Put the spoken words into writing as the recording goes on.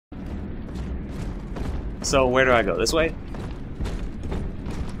So where do I go? This way?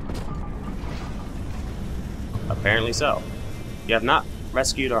 Apparently so. You have not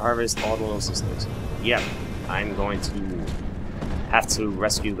rescued or harvested all the little sisters. Yep, I'm going to have to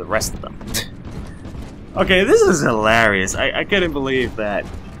rescue the rest of them. Okay, this is hilarious. I couldn't believe that.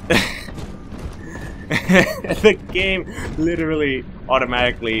 The game literally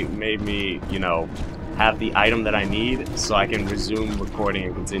automatically made me, you know, have the item that I need so I can resume recording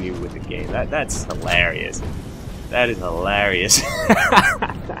and continue with the game. That's hilarious. That is hilarious.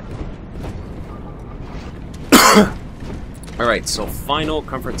 Alright, so final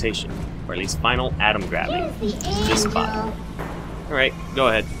confrontation. Or at least final atom grabbing. This spot. Alright, go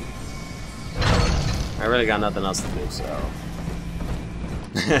ahead. I really got nothing else to do, so...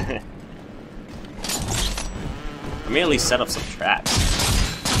 Let me at least set up some traps.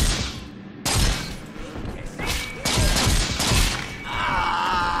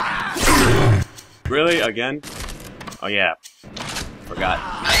 Really? Again? Oh yeah. Forgot.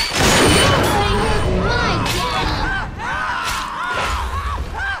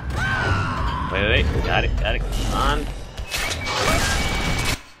 Wait. Got it. Come on.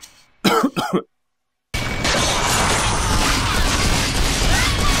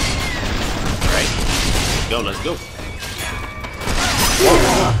 Alright. Let's go.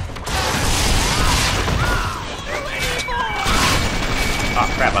 Oh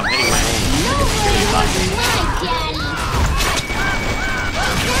crap, I'm hitting my own security box.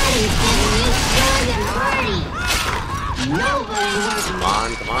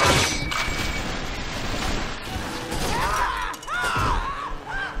 Come on.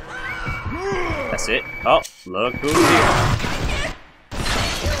 That's it. Oh, look who's here.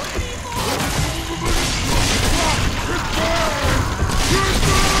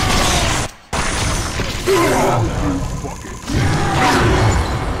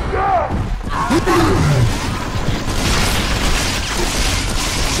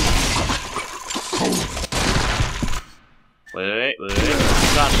 Wait.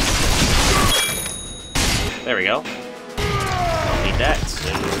 There we go. Don't need that, so...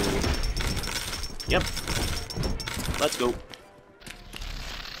 Yep. Let's go.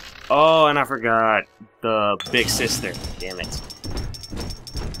 Oh, and I forgot the big sister. Damn it.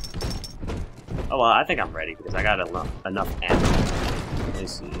 Oh well, I think I'm ready because I got enough ammo. Let me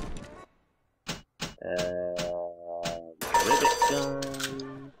see. Rivet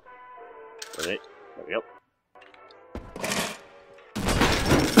gun. Rivet. There we go.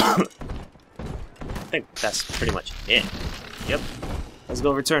 I think that's pretty much it. Yep. Let's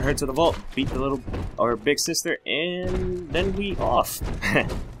go return her to the vault, beat the little, our big sister, and then we off.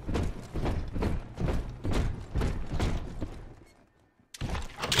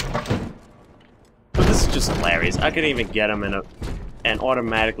 But this is just hilarious. I couldn't even get him and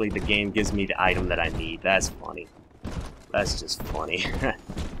automatically the game gives me the item that I need. That's funny. That's just funny.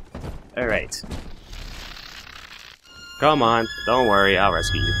 Alright. Come on, don't worry, I'll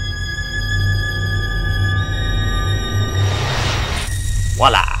rescue you.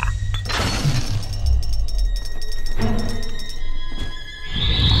 Voila!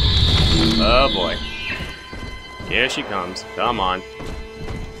 Oh boy. Here she comes. Come on.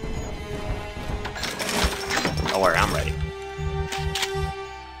 Don't worry, I'm ready.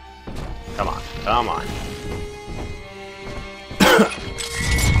 Come on.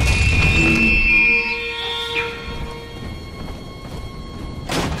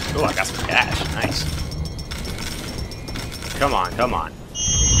 Oh, I got some cash. Nice. Come on.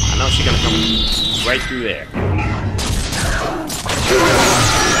 I know she's gonna come right through there.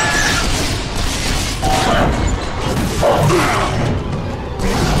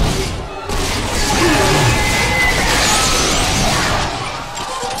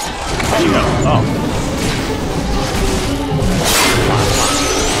 There you go. Oh.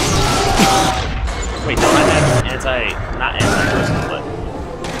 Wait, no, I had not anti-poison, but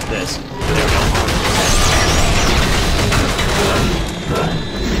this. There we go.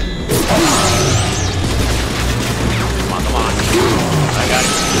 Come on. I got it.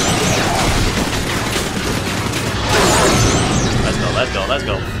 Let's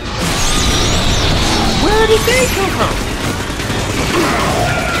go. Where did they come from?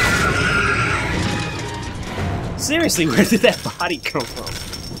 Seriously, where did that body come from?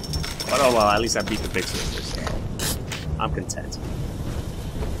 But oh well, at least I beat the big sister, so I'm content.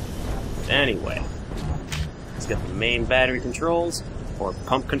 Anyway, let's get the main battery controls, or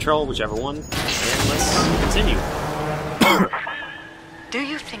pump control, whichever one, and let's continue. Do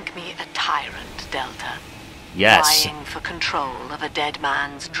you think me a tyrant, Delta? Yes. Vying for control of a dead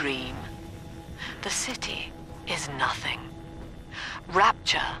man's dream. The city is nothing.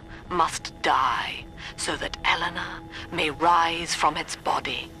 Rapture must die so that Eleanor may rise from its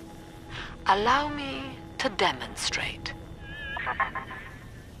body. Allow me to demonstrate.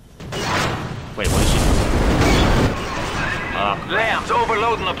 Wait, what is she doing? Lamb's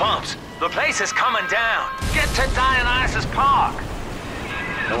overloading the pumps. The place is coming down. Get to Dionysus Park.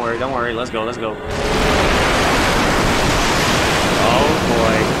 Don't worry. Let's go. Oh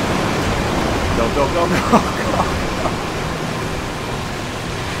boy. Go.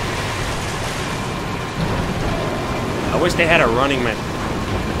 I wish they had a running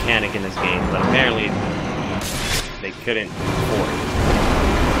mechanic in this game, but apparently they couldn't afford it.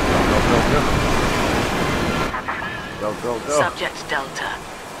 Go. Subject Delta,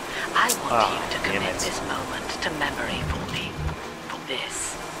 I want you to commit this moment to memory for me. For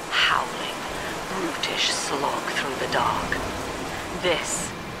this howling, brutish slog through the dark. This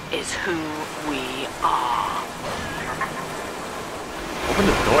is who we are. Open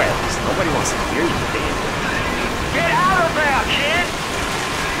the door at least. Nobody wants to hear you, Dan. Get out of there, kid!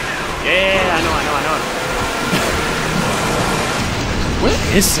 Yeah, I know. Where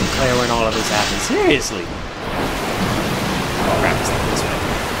is Sinclair when all of this happens? Seriously. Oh crap, it's not this way.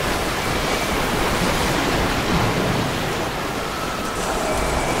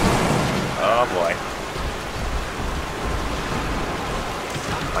 Oh boy.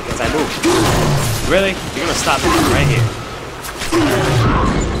 Why can't I move? Really? You're gonna stop me right here.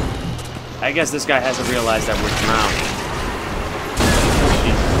 I guess this guy hasn't realized that we're drowning.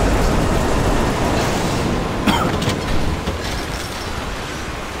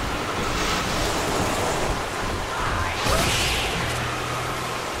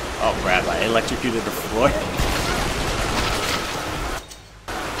 Oh crap, I electrocuted the floor.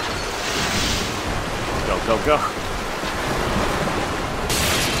 Go.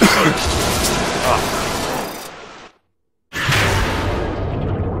 Oh.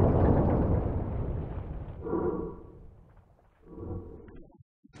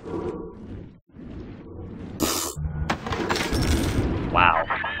 Wow.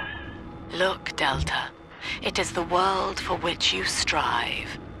 Look, Delta. It is the world for which you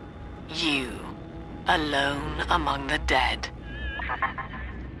strive. You, alone among the dead.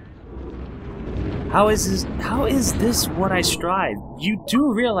 How is this what I strive? You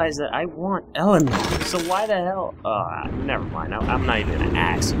do realize that I want Eleanor, so why the hell? Never mind. I'm not even gonna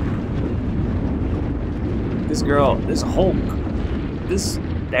ask. This girl, this Hulk, this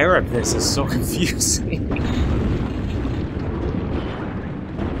therapist is so confusing.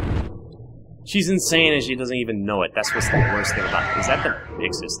 She's insane and she doesn't even know it. That's what's the worst thing about it. Is that the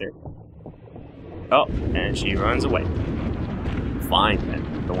big sister? Oh, and she runs away. Fine then.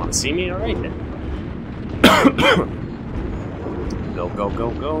 Don't want to see me? Alright then.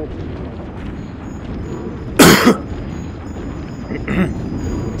 Go.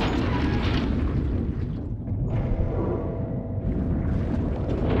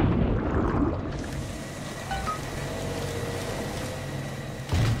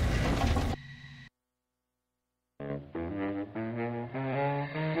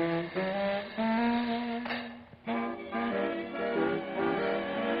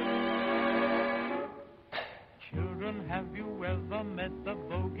 Have you ever met the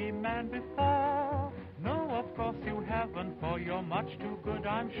bogeyman before? No, of course you haven't, for you're much too good,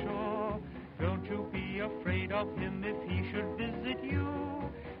 I'm sure. Don't you be afraid of him if he should visit you.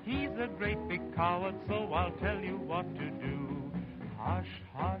 He's a great big coward, so I'll tell you what to do. Hush,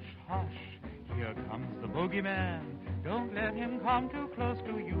 hush, hush, here comes the bogeyman. Don't let him come too close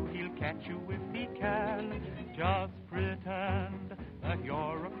to you, he'll catch you if he can. Just pretend that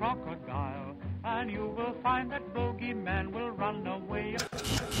you're a crocodile, and you will find that bogeyman will run away.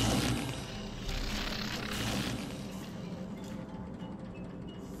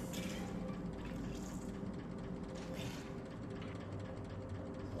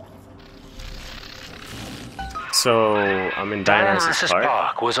 So, I'm in Dionysus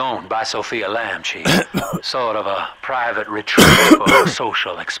Park. Was owned by Sophia Lamb, Chief. Sort of a private retreat for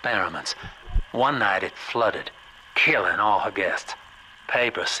social experiments. One night it flooded, killing all her guests.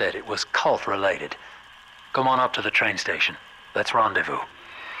 Papers said it was cult-related. Come on up to the train station. Let's rendezvous.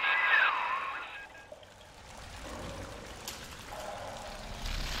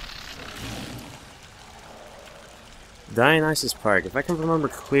 Dionysus Park. If I can remember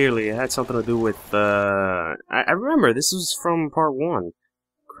clearly, it had something to do with, I remember, this was from part 1.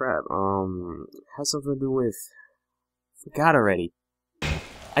 Crap, had something to do with... Forgot already.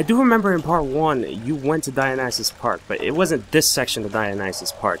 I do remember in part 1, you went to Dionysus Park, but it wasn't this section of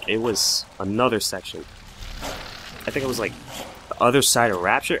Dionysus Park. It was another section. I think it was like the other side of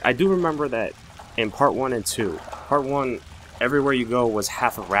Rapture. I do remember that in part 1 and 2. Part 1, everywhere you go was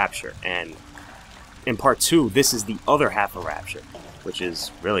half of Rapture, and in part 2, this is the other half of Rapture, which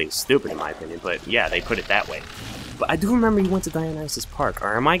is really stupid in my opinion, but yeah, they put it that way. But I do remember he went to Dionysus Park,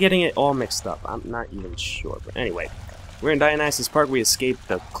 or am I getting it all mixed up? I'm not even sure, but anyway. We're in Dionysus Park, we escaped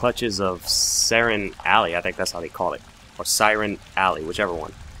the clutches of Siren Alley, I think that's how they call it. Or Siren Alley, whichever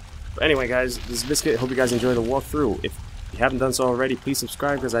one. But anyway guys, this is Bizkit, hope you guys enjoy the walkthrough. If you haven't done so already, please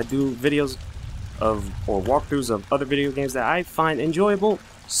subscribe, because I do videos of, or walkthroughs of other video games that I find enjoyable.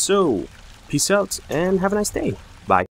 So, peace out, and have a nice day. Bye.